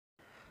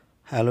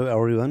Hello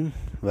everyone,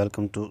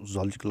 welcome to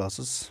Zoology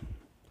classes.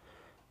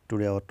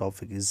 Today our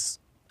topic is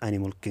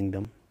Animal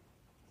Kingdom.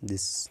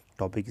 This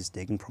topic is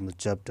taken from the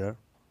chapter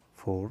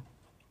 4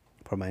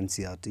 from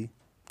ncert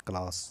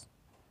class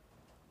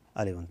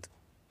 11th.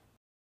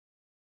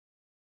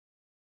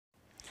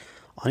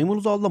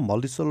 Animals are the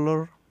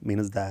multicellular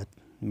means that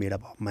made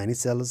up of many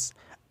cells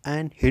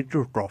and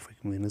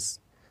heterotrophic means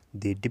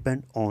they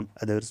depend on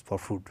others for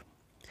food.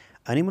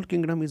 Animal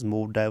kingdom is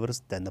more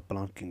diverse than the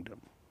plant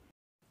kingdom.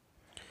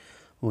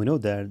 We know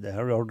that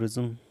every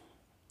organism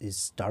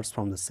starts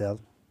from the cell.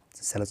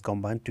 The cells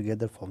combined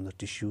together form the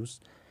tissues.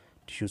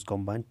 Tissues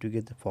combined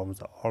together forms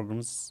the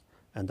organs,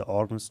 and the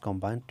organs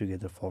combined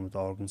together form the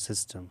organ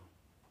system,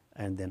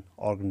 and then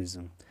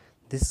organism.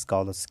 This is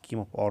called the scheme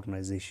of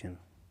organization.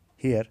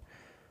 Here,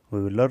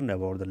 we will learn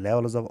about the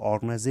levels of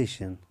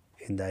organization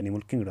in the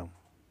animal kingdom.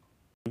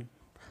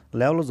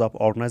 Levels of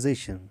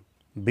organization.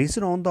 Based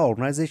on the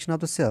organization of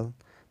the cell,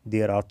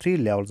 there are three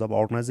levels of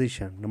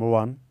organization. Number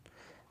one,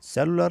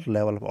 cellular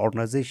level of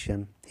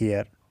organization.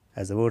 Here,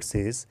 as the word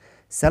says,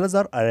 cells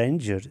are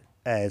arranged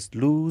as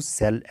loose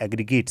cell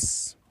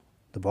aggregates.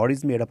 The body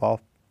is made up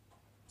of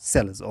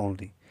cells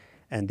only,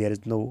 and there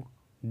is no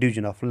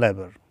division of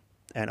labor,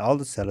 and all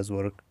the cells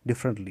work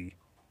differently.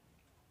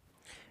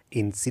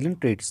 In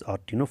coelentrates or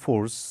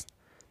ctenophores,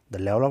 the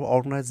level of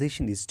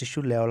organization is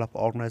tissue level of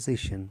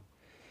organization.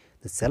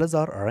 The cells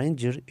are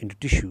arranged into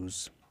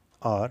tissues,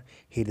 or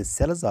here the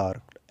cells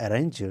are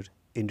arranged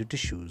into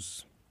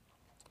tissues.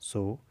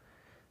 So,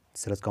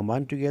 cells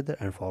combine together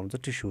and form the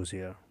tissues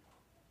here.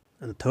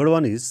 And the third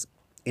one is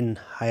in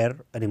higher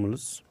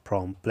animals,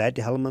 from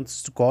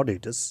platyhelminths to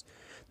chordates,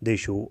 they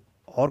show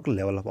organ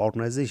level of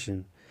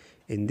organization.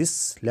 In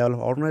this level of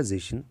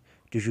organization,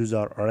 tissues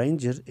are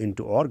arranged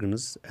into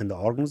organs and the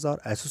organs are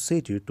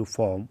associated to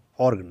form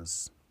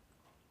organs.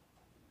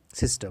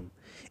 System.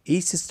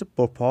 Each system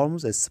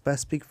performs a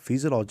specific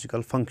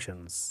physiological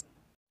functions.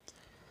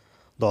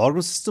 The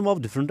organ system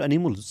of different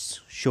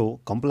animals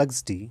show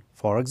complexity.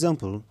 For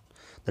example,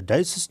 the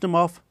digestive system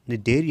of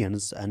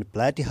cnidarians and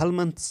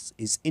platyhelminths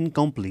is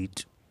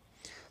incomplete.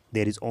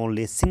 There is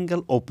only a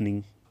single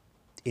opening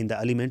in the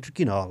alimentary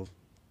canal,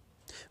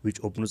 which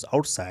opens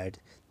outside.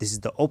 This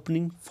is the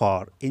opening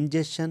for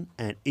ingestion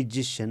and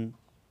egestion.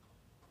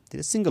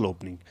 There is a single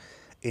opening.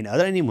 In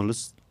other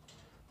animals,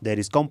 there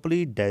is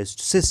complete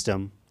digestive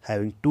system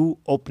having two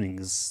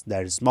openings,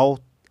 that is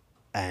mouth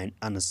and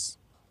anus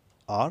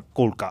or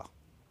colca.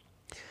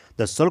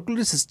 The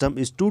circulatory system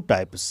is two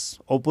types,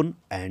 open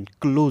and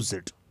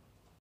closed.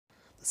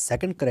 The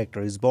second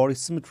character is body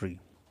symmetry.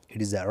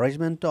 It is the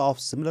arrangement of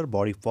similar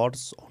body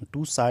parts on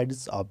two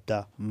sides of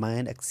the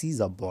main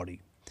axis of body.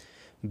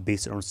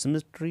 Based on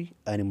symmetry,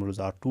 animals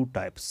are two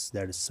types,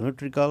 that is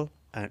symmetrical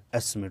and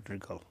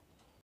asymmetrical.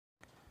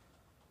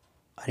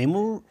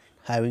 Animals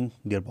having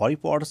their body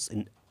parts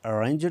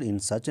arranged in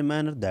such a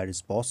manner that it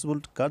is possible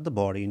to cut the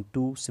body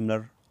into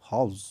similar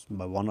halves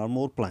by one or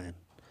more plane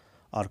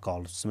are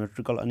called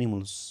symmetrical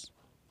animals.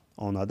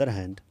 On the other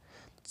hand,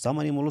 some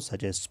animals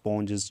such as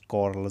sponges,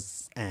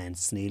 corals, and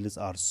snails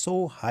are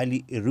so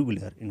highly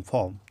irregular in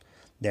form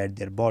that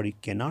their body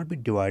cannot be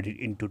divided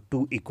into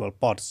two equal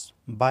parts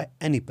by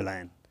any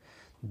plane.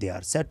 They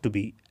are said to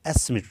be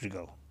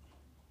asymmetrical.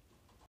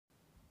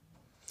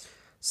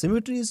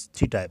 Symmetry is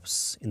three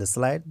types. In the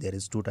slide, there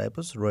is two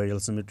types, radial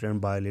symmetry and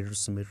bilateral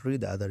symmetry.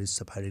 The other is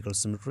spherical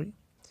symmetry.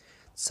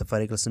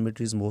 Spherical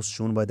symmetry is most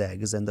shown by the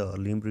eggs and the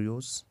early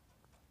embryos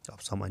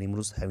of some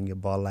animals having a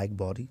ball-like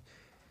body.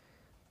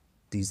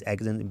 These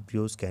eggs and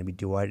embryos can be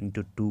divided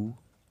into two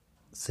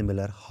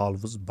similar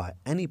halves by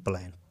any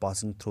plane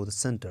passing through the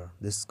center.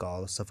 This is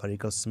called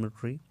spherical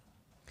symmetry.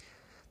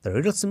 The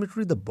radial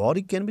symmetry, the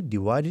body can be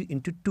divided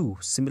into two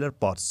similar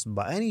parts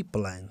by any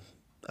plane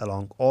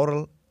along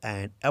oral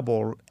and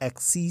aboral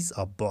axes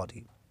of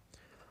body.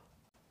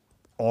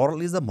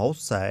 Oral is the mouth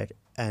side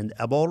and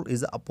aboral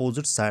is the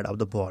opposite side of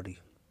the body.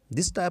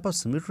 This type of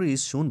symmetry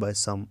is shown by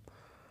some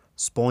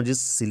sponges,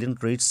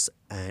 coelentrates,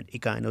 and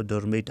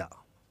echinodermata.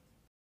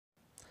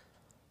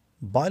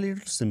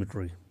 Bilateral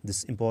symmetry. This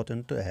is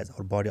important as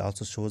our body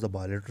also shows the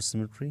bilateral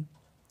symmetry.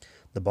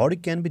 The body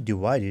can be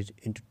divided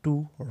into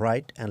two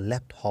right and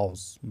left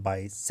halves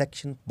by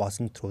section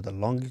passing through the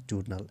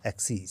longitudinal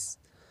axes.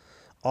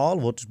 All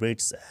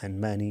vertebrates and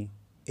many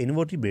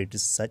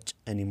invertebrates such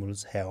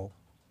animals have.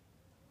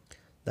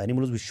 The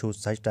animals which show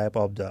such type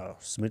of the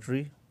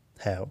symmetry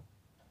have.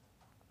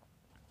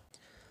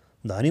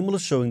 The animal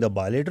showing the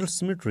bilateral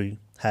symmetry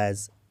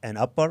has an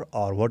upper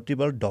or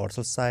vertebral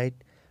dorsal side,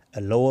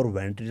 a lower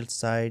ventral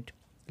side,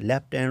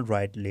 left and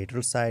right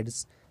lateral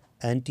sides,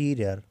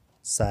 anterior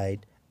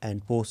side,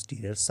 and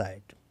posterior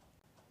side.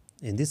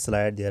 In this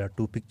slide, there are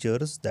two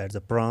pictures, that's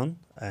a prawn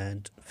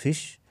and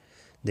fish.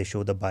 They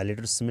show the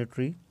bilateral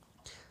symmetry.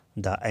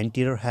 The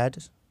anterior head,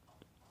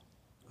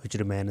 which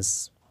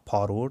remains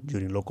forward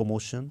during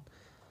locomotion.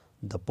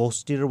 The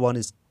posterior one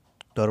is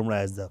termed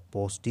as the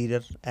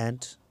posterior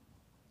end,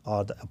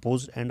 or the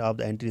opposite end of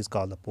the anterior is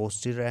called the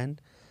posterior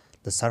end.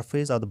 The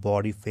surface of the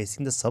body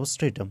facing the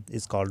substratum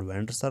is called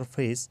ventral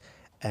surface,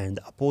 and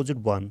the opposite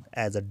one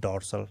as a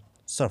dorsal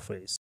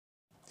surface.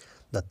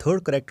 The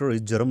third character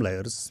is germ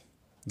layers,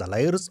 the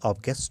layers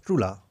of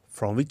gastrula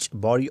from which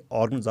body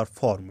organs are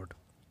formed.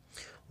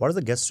 What is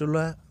the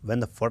gastrula? When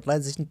the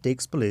fertilization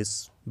takes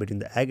place between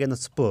the egg and the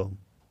sperm,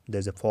 there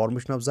is a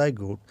formation of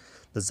zygote.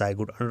 The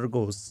zygote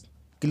undergoes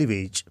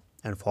cleavage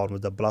and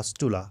forms the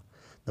blastula.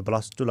 The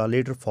blastula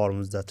later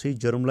forms the three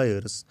germ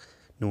layers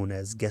known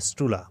as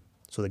gastrula.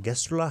 So the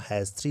gastrula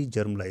has three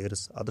germ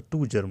layers or the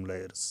two germ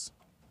layers.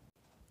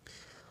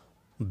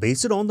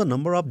 Based on the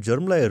number of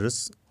germ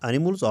layers,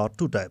 animals are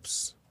two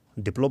types,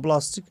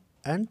 diploblastic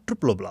and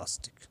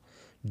triploblastic.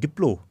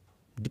 Diplo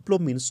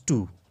means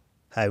two,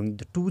 having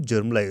the two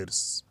germ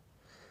layers.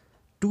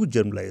 Two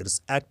germ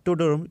layers,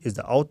 ectoderm is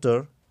the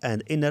outer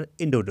and inner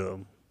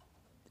endoderm.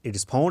 It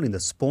is found in the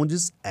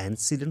sponges and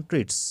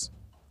coelentrates.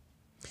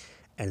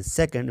 And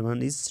second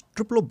one is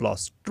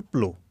triploblast.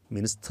 Triplo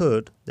means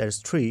third, that is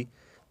three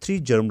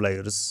germ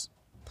layers.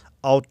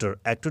 Outer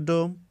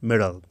ectoderm,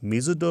 middle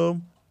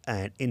mesoderm,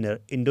 and inner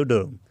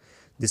endoderm.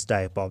 This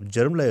type of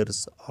germ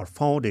layers are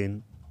found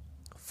in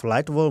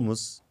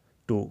flatworms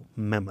to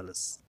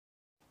mammals.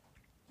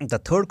 The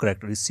third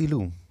character is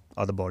coelom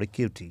or the body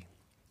cavity.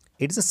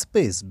 It is a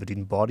space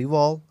between body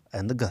wall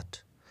and the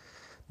gut.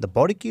 The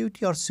body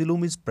cavity or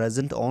coelom is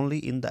present only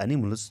in the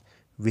animals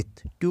with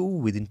two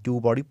within two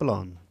body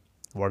plan.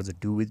 What is the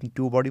two within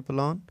two body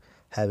plan?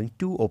 Having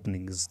two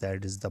openings,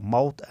 that is the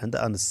mouth and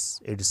the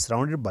anus. It is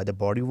surrounded by the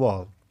body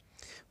wall.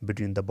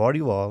 Between the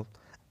body wall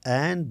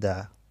and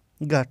the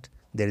gut,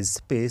 there is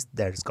space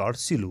that is called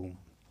coelom.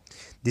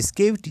 This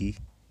cavity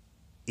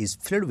is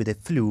filled with a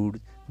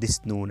fluid. This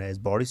is known as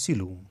body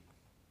coelom.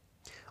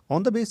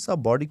 On the base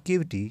of body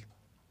cavity,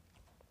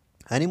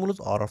 animals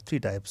are of three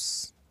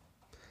types: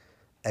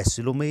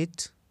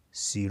 acoelomate,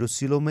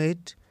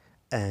 pseudocoelomate,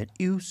 and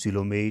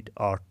eucoelomate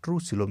or true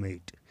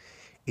coelomate.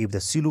 If the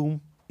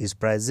coelom is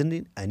present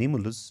in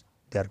animals,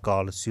 they are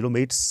called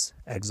coelomates.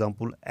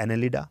 Example,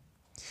 Annelida.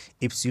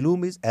 If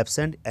coelom is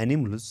absent in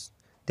animals,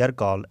 they are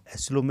called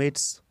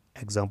acoelomates.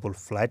 Example,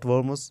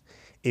 flatworms.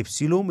 If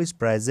coelom is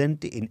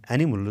present in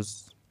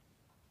animals,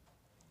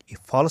 if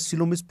false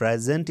coelom is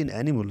present in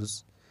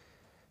animals,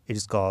 it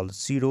is called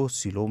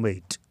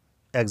pseudocoelomate.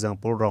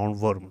 Example,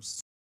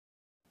 roundworms.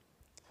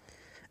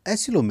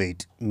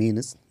 Acoelomate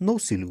means no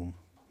coelom.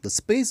 The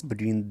space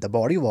between the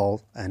body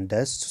wall and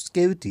digestive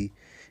cavity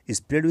is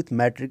filled with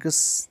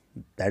matrix,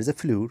 that is a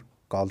fluid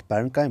called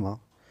parenchyma.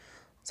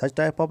 Such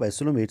type of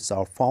acoelomates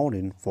are found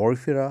in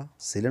porifera,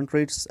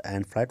 coelentrates,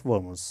 and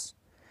flatworms.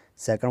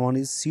 Second one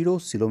is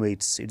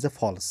pseudocoelomates. It's a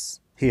false.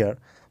 Here,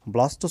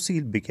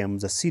 blastocele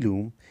becomes a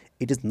coelom.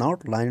 It is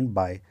not lined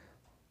by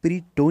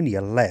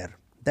peritoneal layer.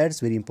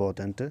 That's very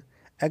important.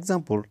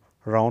 Example,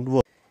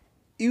 roundworm.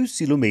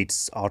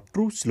 Eucoelomates are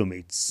true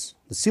coelomates.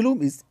 The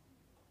coelom is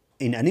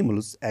in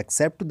animals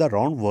except the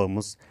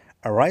roundworms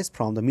arise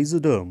from the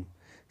mesoderm.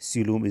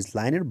 Coelom is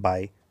lined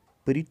by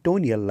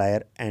peritoneal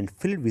layer and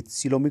filled with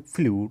coelomic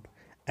fluid.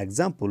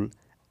 Example,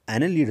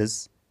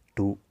 Annelids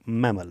to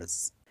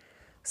mammals.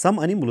 Some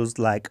animals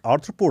like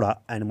arthropoda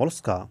and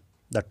mollusca,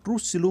 the true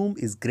coelom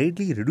is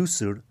greatly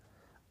reduced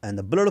and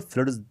the blood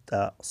floods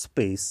the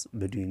space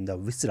between the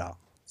viscera.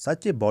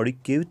 Such a body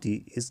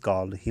cavity is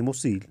called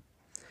hemocoel,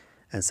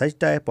 and such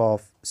type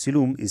of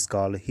coelom is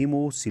called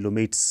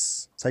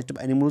hemocoelomates. Such type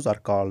of animals are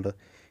called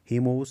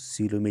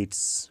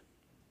hemocoelomates.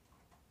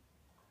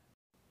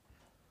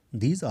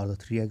 These are the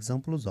three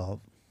examples of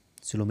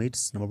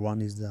coelomates. Number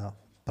one is the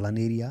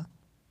planaria.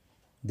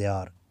 They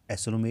are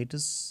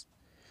acoelomates.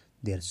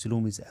 Their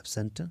coelom is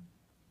absent.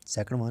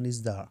 Second one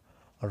is the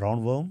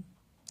roundworm,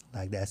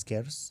 like the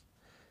ascaris.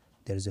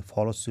 There is a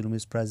false coelom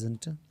is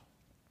present.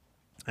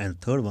 And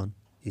third one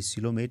is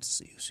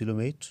coelomates,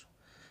 eucoelomate.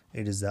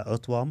 It is the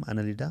earthworm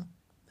Annelida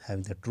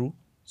having the true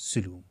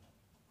coelom.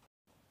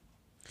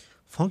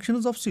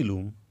 Functions of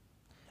coelom: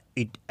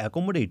 it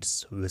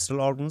accommodates visceral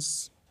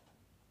organs.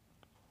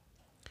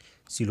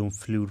 Coelom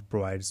fluid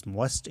provides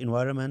moist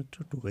environment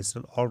to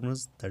visceral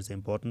organs, that is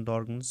important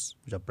organs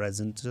which are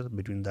present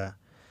between the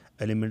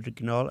alimentary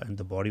canal and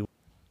the body.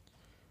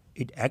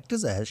 It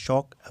acts as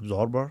shock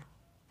absorber.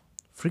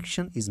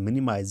 Friction is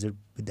minimized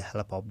with the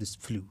help of this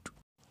fluid.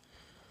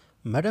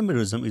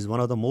 Metamerism is one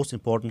of the most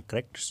important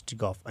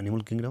characteristics of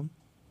animal kingdom.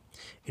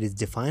 It is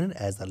defined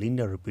as the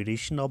linear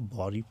repetition of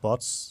body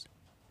parts.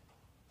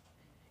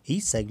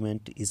 Each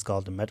segment is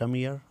called a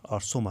metamer or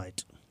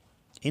somite.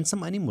 In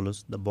some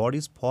animals, the body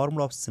is formed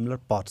of similar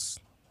parts.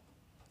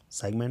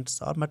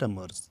 Segments are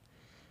metamers.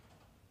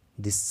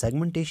 This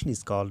segmentation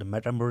is called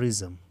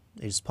metamerism.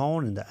 It is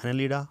found in the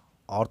Annelida,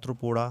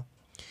 arthropoda.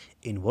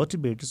 In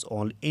vertebrates,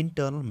 only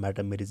internal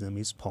metamerism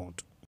is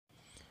found.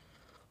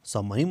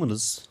 Some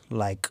animals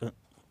like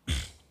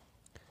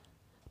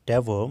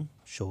tapeworm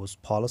shows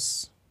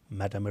false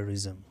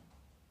metamerism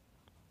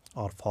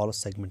or false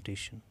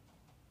segmentation.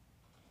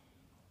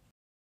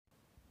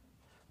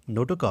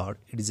 Notochord,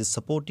 it is a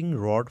supporting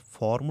rod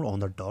formed on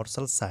the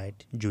dorsal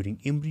side during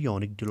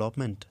embryonic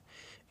development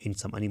in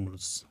some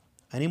animals.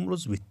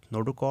 Animals with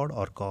notochord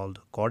are called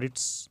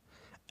chordates.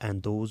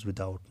 and those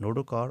without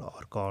notochord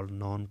are called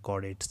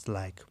non-chordates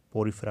like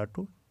Porifera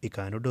to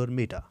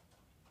Echinodermata.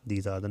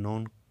 These are the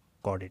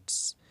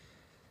non-chordates.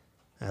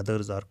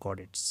 Others are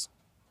chordates.